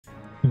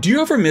Do you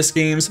ever miss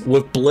games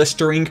with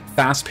blistering,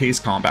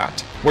 fast-paced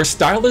combat, where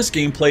stylish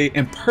gameplay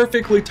and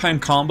perfectly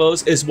timed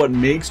combos is what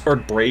makes or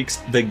breaks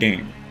the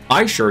game?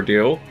 I sure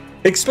do,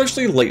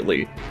 especially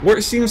lately, where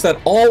it seems that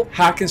all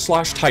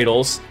hack-and-slash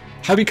titles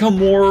have become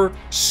more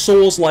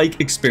Souls-like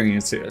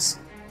experiences.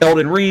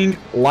 Elden Ring,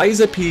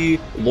 Lies of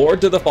P,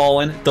 Lord of the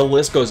Fallen, the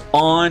list goes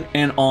on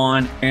and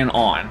on and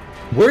on.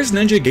 Where's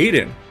Ninja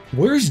Gaiden?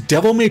 Where's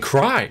Devil May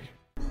Cry?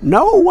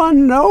 No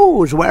one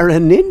knows where a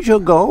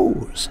ninja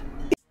goes.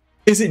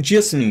 Is it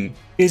just me?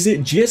 Is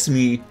it just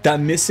me that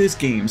misses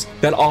games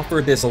that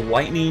offer this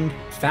lightning,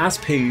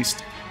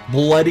 fast-paced,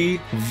 bloody,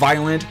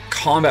 violent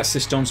combat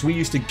systems we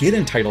used to get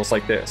in titles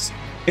like this?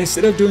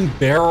 Instead of doing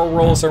barrel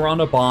rolls around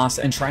a boss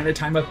and trying to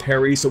time a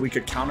parry so we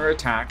could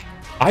counterattack,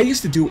 I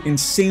used to do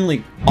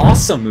insanely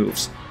awesome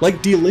moves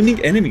like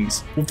delimbing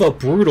enemies with a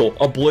brutal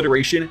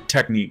obliteration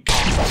technique.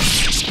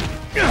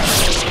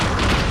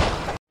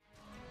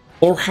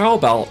 Or how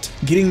about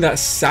getting that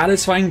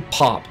satisfying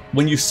pop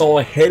when you saw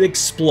a head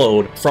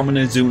explode from an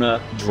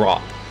Azuna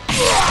drop?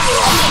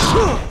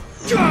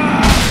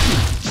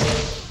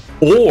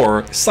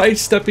 Or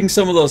sidestepping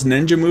some of those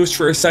ninja moves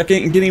for a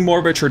second and getting more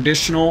of a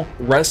traditional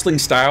wrestling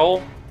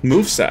style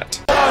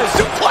moveset.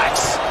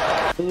 Suplex!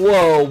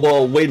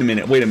 Whoa, wait a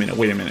minute.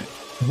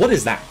 What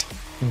is that?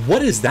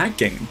 What is that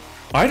game?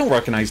 I don't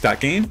recognize that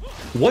game.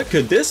 What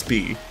could this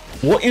be?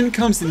 Well, in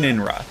comes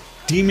ENENRA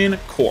Daemon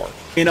Core,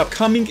 an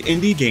upcoming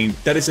indie game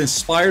that is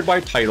inspired by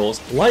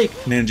titles like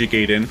Ninja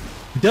Gaiden,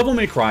 Devil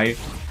May Cry,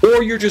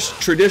 or your just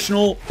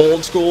traditional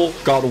old school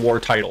God of War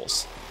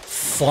titles.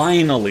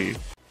 Finally!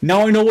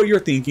 Now I know what you're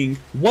thinking.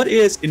 What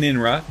is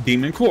ENENRA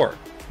Daemon Core?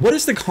 What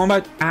is the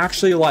combat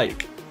actually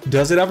like?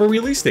 Does it have a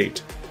release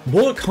date?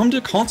 Will it come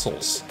to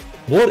consoles?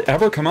 Will it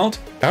ever come out?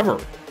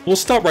 Ever? We'll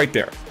stop right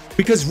there,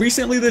 because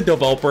recently the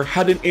developer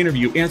had an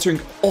interview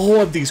answering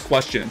all of these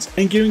questions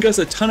and giving us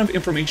a ton of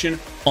information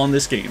on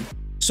this game.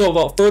 So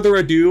without further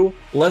ado,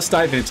 let's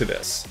dive into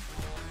this.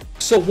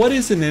 So what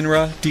is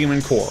ENENRA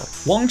Daemon Core?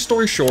 Long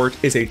story short,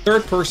 is a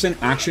third-person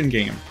action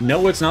game.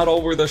 No, it's not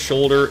over the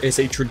shoulder, it's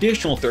a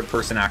traditional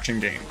third-person action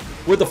game,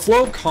 where the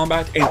flow of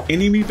combat and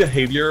enemy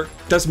behavior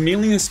that's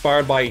mainly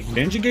inspired by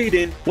Ninja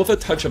Gaiden with a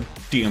touch of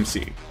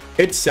DMC.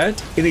 It's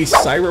set in a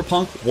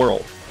cyberpunk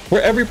world,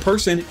 where every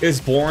person is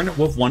born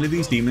with one of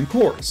these demon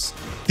cores.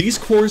 These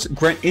cores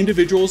grant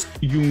individuals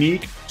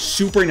unique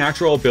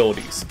supernatural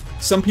abilities.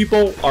 Some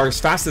people are as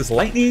fast as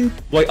lightning,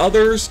 while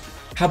others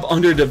have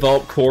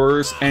underdeveloped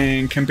cores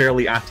and can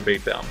barely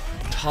activate them.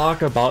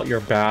 Talk about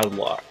your bad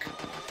luck.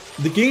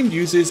 The game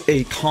uses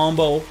a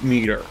combo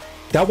meter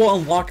that will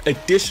unlock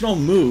additional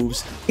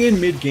moves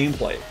in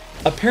mid-gameplay.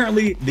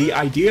 Apparently, the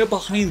idea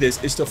behind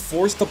this is to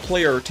force the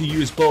player to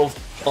use both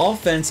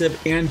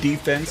offensive and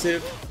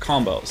defensive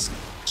combos,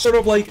 sort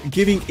of like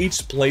giving each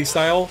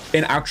playstyle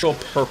an actual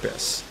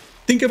purpose.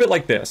 Think of it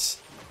like this: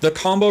 the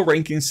combo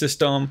ranking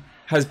system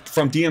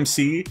from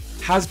DMC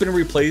has been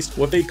replaced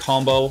with a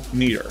combo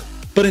meter.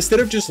 But instead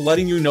of just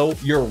letting you know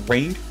your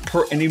rank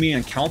per enemy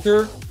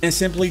encounter and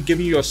simply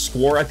giving you a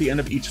score at the end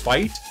of each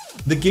fight,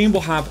 the game will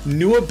have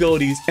new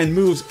abilities and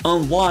moves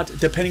unlocked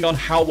depending on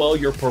how well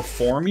you're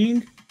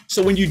performing.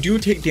 So when you do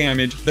take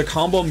damage, the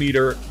combo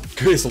meter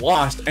is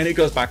lost and it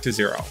goes back to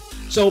 0.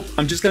 So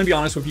I'm just going to be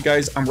honest with you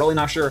guys, I'm really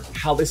not sure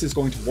how this is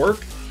going to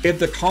work. If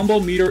the combo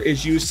meter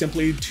is used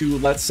simply to,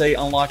 let's say,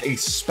 unlock a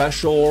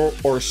special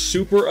or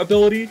super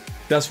ability,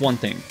 that's one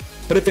thing.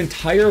 But if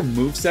entire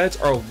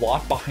movesets are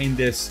locked behind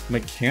this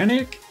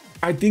mechanic,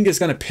 I think it's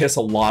going to piss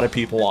a lot of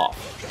people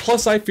off.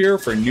 Plus, I fear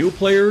for new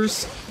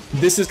players,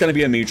 this is going to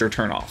be a major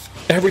turnoff.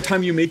 Every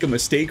time you make a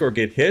mistake or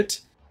get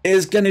hit,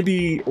 is going to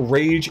be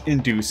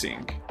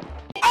rage-inducing.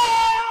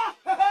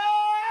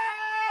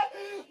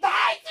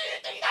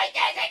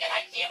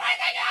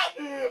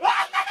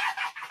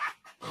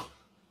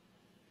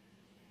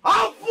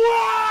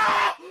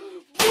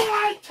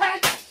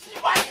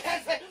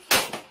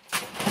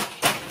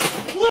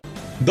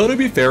 Though to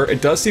be fair,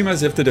 it does seem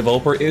as if the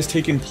developer is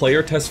taking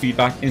player test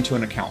feedback into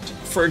an account.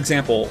 For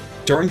example,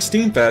 during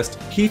Steam Fest,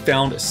 he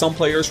found some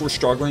players were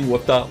struggling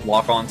with the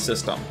lock-on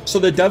system. So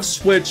the devs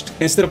switched,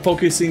 instead of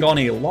focusing on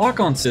a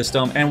lock-on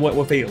system, and went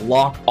with a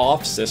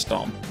lock-off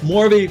system.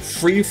 More of a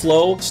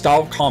free-flow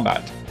style of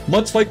combat,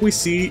 much like we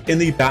see in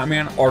the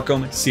Batman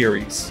Arkham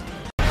series.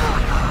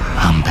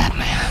 I'm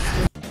Batman.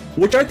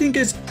 Which I think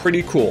is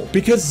pretty cool,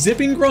 because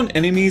zipping around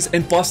enemies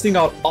and busting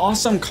out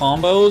awesome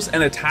combos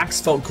and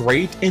attacks felt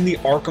great in the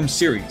Arkham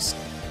series.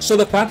 So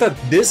the fact that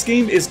this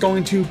game is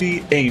going to be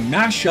a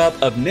mashup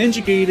of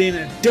Ninja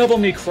Gaiden, Devil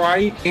May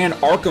Cry, and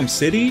Arkham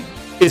City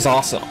is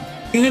awesome.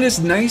 And it's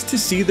nice to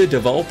see the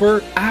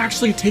developer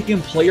actually taking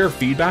player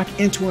feedback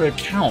into an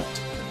account,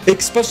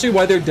 especially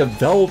while they're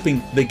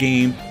developing the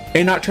game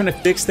and not trying to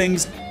fix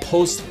things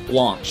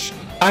post-launch.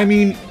 I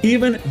mean,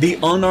 even the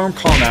unarmed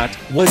combat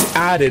was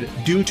added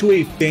due to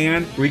a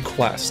fan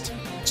request.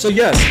 So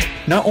yes,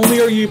 not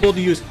only are you able to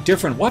use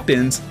different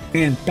weapons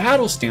and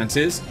battle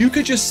stances, you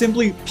could just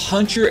simply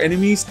punch your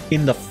enemies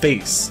in the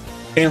face.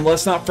 And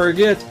let's not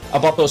forget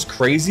about those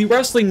crazy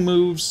wrestling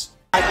moves.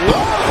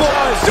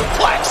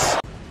 Suplex!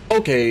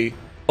 Okay,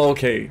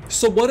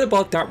 so what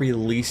about that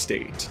release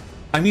date?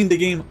 I mean, the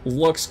game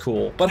looks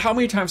cool, but how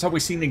many times have we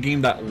seen a game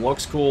that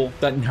looks cool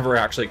that never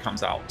actually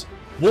comes out?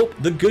 Well,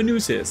 the good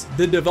news is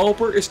the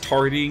developer is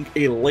targeting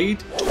a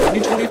late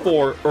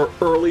 2024 or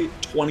early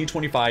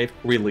 2025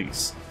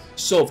 release.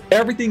 So if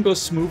everything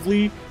goes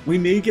smoothly, we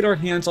may get our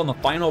hands on the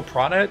final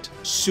product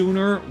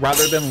sooner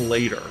rather than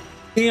later.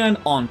 And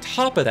on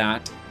top of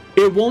that,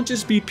 it won't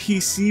just be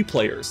PC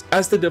players.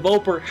 As the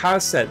developer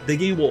has said, the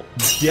game will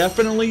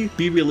definitely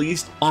be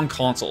released on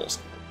consoles,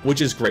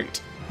 which is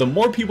great. The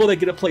more people that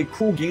get to play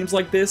cool games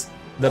like this,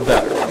 the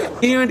better.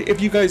 And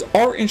if you guys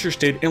are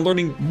interested in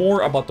learning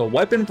more about the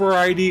weapon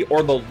variety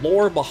or the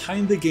lore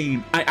behind the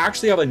game, I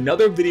actually have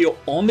another video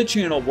on the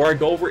channel where I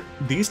go over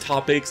these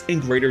topics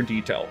in greater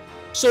detail.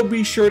 So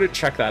be sure to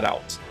check that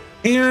out.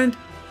 And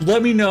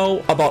let me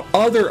know about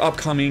other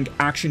upcoming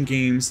action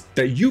games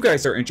that you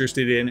guys are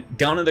interested in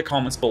down in the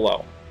comments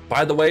below.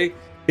 By the way,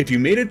 if you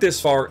made it this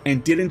far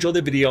and did enjoy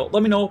the video,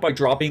 let me know by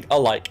dropping a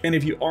like. And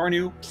if you are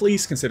new,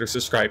 please consider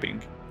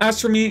subscribing.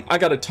 As for me, I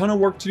got a ton of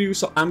work to do,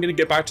 so I'm going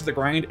to get back to the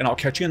grind and I'll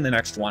catch you in the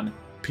next one.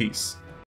 Peace.